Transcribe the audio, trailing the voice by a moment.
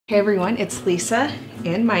Hey everyone, it's Lisa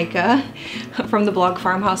and Micah from the blog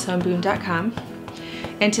farmhouseonboone.com,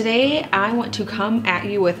 and today I want to come at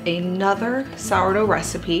you with another sourdough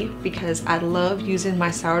recipe because I love using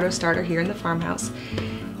my sourdough starter here in the farmhouse,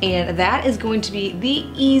 and that is going to be the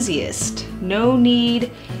easiest, no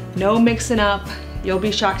knead, no mixing up, you'll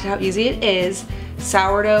be shocked at how easy it is,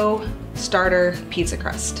 sourdough starter pizza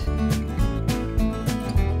crust.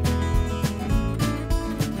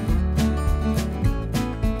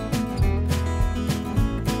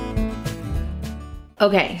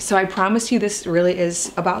 Okay, so I promise you this really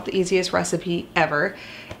is about the easiest recipe ever,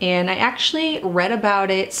 and I actually read about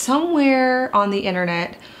it somewhere on the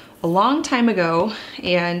internet a long time ago,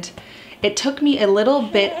 and it took me a little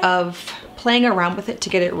bit of playing around with it to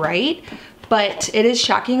get it right, but it is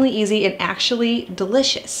shockingly easy and actually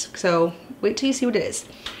delicious. So wait till you see what it is.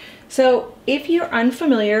 So if you're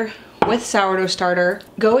unfamiliar with sourdough starter,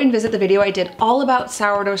 go and visit the video I did all about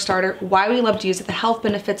sourdough starter, why we love to use it, the health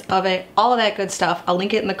benefits of it, all of that good stuff. I'll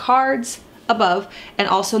link it in the cards above and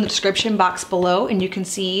also in the description box below, and you can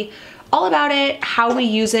see all about it, how we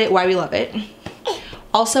use it, why we love it.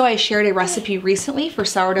 Also, I shared a recipe recently for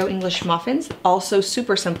sourdough English muffins, also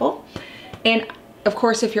super simple. And of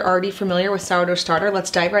course, if you're already familiar with sourdough starter, let's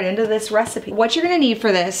dive right into this recipe. What you're gonna need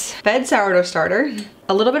for this fed sourdough starter,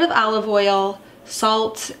 a little bit of olive oil,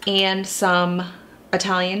 salt, and some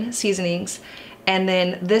Italian seasonings. And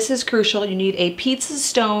then this is crucial, you need a pizza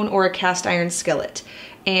stone or a cast iron skillet.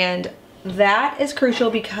 And that is crucial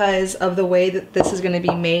because of the way that this is gonna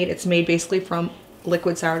be made. It's made basically from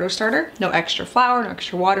liquid sourdough starter, no extra flour, no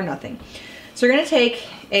extra water, nothing. So you're gonna take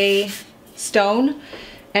a stone,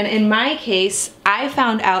 and in my case, I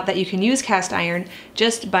found out that you can use cast iron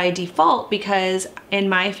just by default because in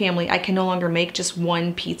my family, I can no longer make just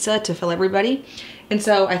one pizza to fill everybody. And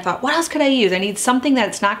so I thought, what else could I use? I need something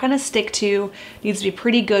that's not gonna stick to, needs to be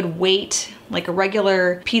pretty good weight, like a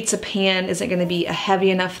regular pizza pan isn't gonna be a heavy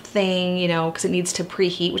enough thing, you know, because it needs to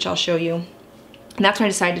preheat, which I'll show you. And that's when I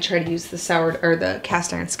decided to try to use the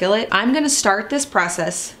cast iron skillet. I'm gonna start this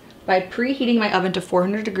process by preheating my oven to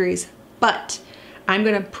 400 degrees, but I'm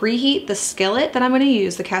gonna preheat the skillet that I'm gonna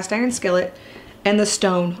use, the cast iron skillet, and the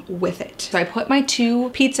stone with it. So I put my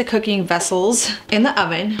two pizza cooking vessels in the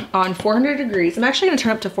oven on 400 degrees. I'm actually gonna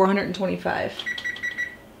turn up to 425.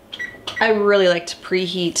 I really like to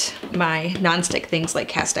preheat my nonstick things like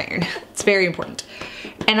cast iron. It's very important.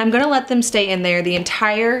 And I'm gonna let them stay in there the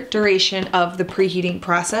entire duration of the preheating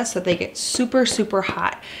process so that they get super, super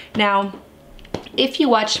hot. Now, if you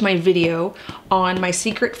watched my video on my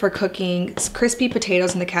secret for cooking crispy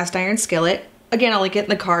potatoes in the cast iron skillet, again, I'll link it in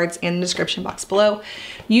the cards and the description box below,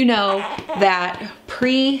 you know that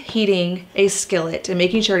preheating a skillet and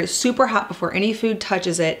making sure it is super hot before any food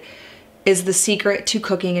touches it is the secret to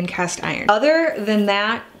cooking in cast iron. Other than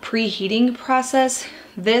that preheating process,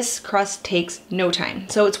 this crust takes no time.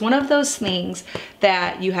 So it's one of those things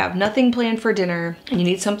that you have nothing planned for dinner and you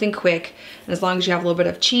need something quick. And as long as you have a little bit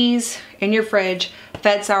of cheese in your fridge,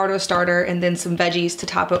 fed sourdough starter, and then some veggies to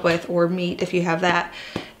top it with, or meat if you have that,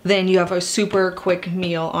 then you have a super quick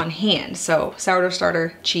meal on hand. So sourdough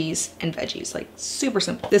starter, cheese, and veggies, like super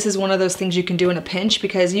simple. This is one of those things you can do in a pinch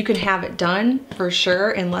because you can have it done for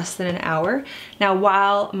sure in less than an hour. Now,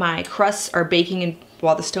 while my crusts are baking and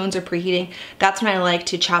while the stones are preheating, that's when I like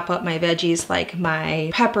to chop up my veggies like my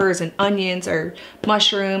peppers and onions or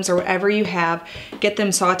mushrooms or whatever you have, get them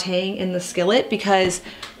sauteing in the skillet because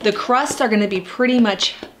the crusts are gonna be pretty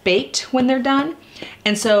much baked when they're done.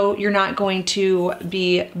 And so you're not going to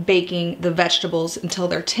be baking the vegetables until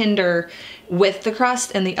they're tender with the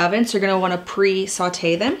crust in the oven. So you're gonna wanna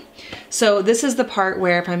pre-saute them. So this is the part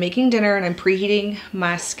where if I'm making dinner and I'm preheating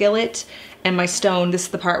my skillet and my stone, this is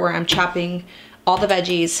the part where I'm chopping all the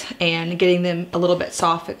veggies and getting them a little bit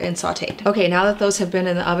soft and sauteed. Okay, now that those have been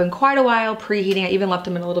in the oven quite a while, preheating, I even left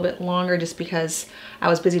them in a little bit longer just because I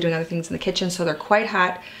was busy doing other things in the kitchen, so they're quite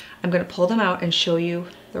hot. I'm gonna pull them out and show you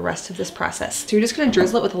the rest of this process. So you're just gonna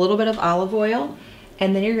drizzle it with a little bit of olive oil,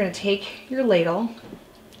 and then you're gonna take your ladle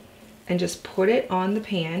and just put it on the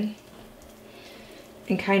pan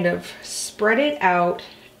and kind of spread it out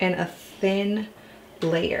in a thin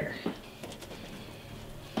layer.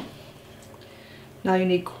 Now you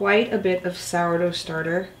need quite a bit of sourdough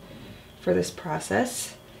starter for this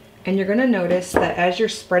process. And you're gonna notice that as you're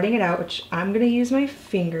spreading it out, which I'm gonna use my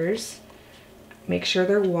fingers, make sure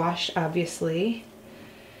they're washed obviously.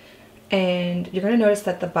 And you're gonna notice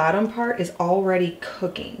that the bottom part is already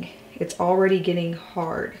cooking. It's already getting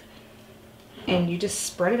hard. And you just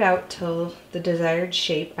spread it out till the desired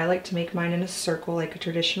shape. I like to make mine in a circle like a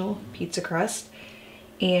traditional pizza crust.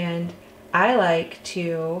 And I like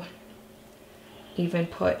to even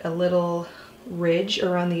put a little ridge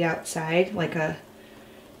around the outside, like a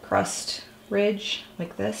crust ridge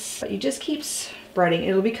like this. But you just keep spreading.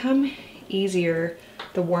 It'll become easier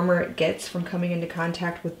the warmer it gets from coming into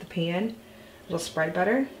contact with the pan. It'll spread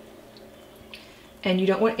better. And you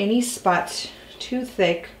don't want any spots too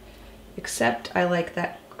thick, except I like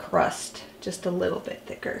that crust just a little bit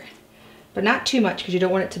thicker. But not too much, because you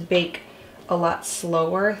don't want it to bake a lot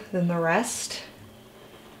slower than the rest.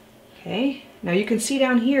 Okay, now you can see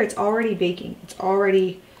down here it's already baking. It's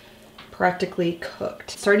already practically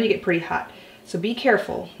cooked. It's starting to get pretty hot. So be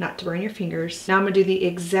careful not to burn your fingers. Now I'm gonna do the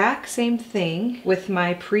exact same thing with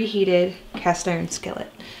my preheated cast iron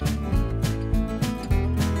skillet.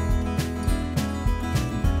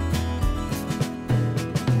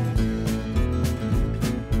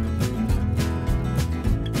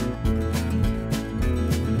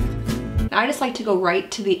 I just like to go right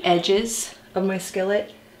to the edges of my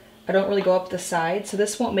skillet. I don't really go up the side, so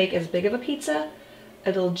this won't make as big of a pizza.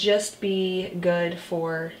 It'll just be good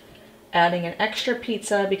for adding an extra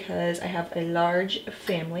pizza because I have a large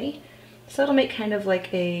family. So it'll make kind of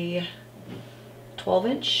like a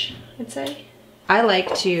 12-inch, I'd say. I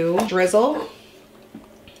like to drizzle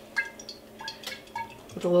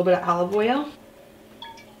with a little bit of olive oil.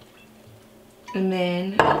 And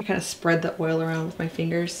then I kind of spread the oil around with my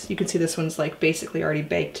fingers. You can see this one's like basically already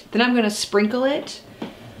baked. Then I'm gonna sprinkle it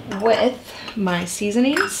with my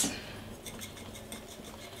seasonings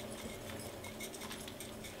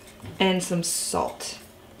and some salt.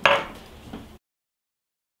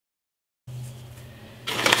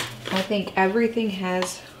 I think everything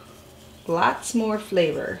has lots more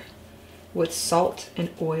flavor with salt and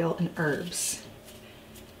oil and herbs.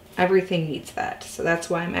 Everything needs that, so that's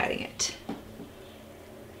why I'm adding it.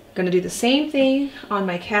 Gonna do the same thing on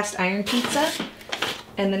my cast iron pizza,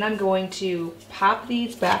 and then I'm going to pop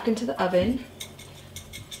these back into the oven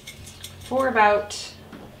for about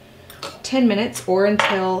 10 minutes or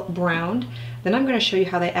until browned. Then I'm gonna show you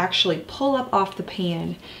how they actually pull up off the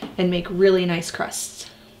pan and make really nice crusts.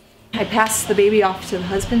 I passed the baby off to the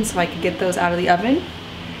husband so I could get those out of the oven.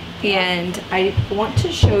 And I want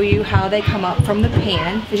to show you how they come up from the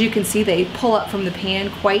pan. As you can see, they pull up from the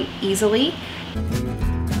pan quite easily.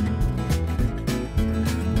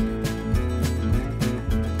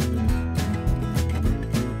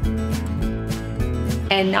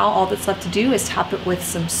 And now all that's left to do is top it with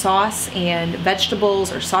some sauce and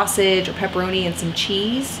vegetables or sausage or pepperoni and some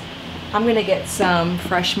cheese. I'm gonna get some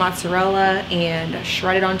fresh mozzarella and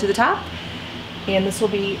shred it onto the top. And this will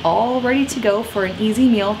be all ready to go for an easy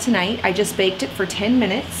meal tonight. I just baked it for 10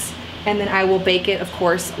 minutes. And then I will bake it, of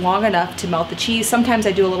course, long enough to melt the cheese. Sometimes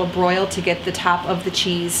I do a little broil to get the top of the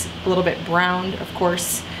cheese a little bit browned, of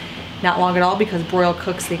course. Not long at all, because broil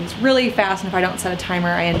cooks things really fast, and if I don't set a timer,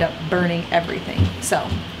 I end up burning everything. So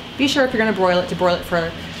be sure if you're gonna broil it to broil it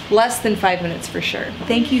for less than 5 minutes for sure.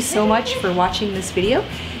 Thank you so much for watching this video.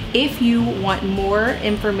 If you want more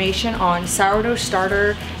information on sourdough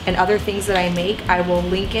starter and other things that I make, I will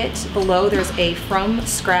link it below. There's a from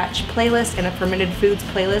scratch playlist and a fermented foods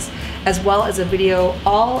playlist, as well as a video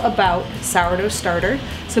all about sourdough starter.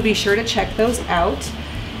 So be sure to check those out.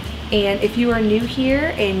 And if you are new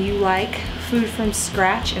here and you like food from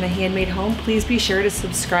scratch in a handmade home, please be sure to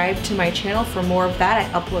subscribe to my channel for more of that.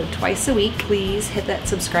 I upload twice a week. Please hit that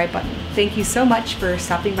subscribe button. Thank you so much for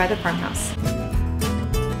stopping by the farmhouse.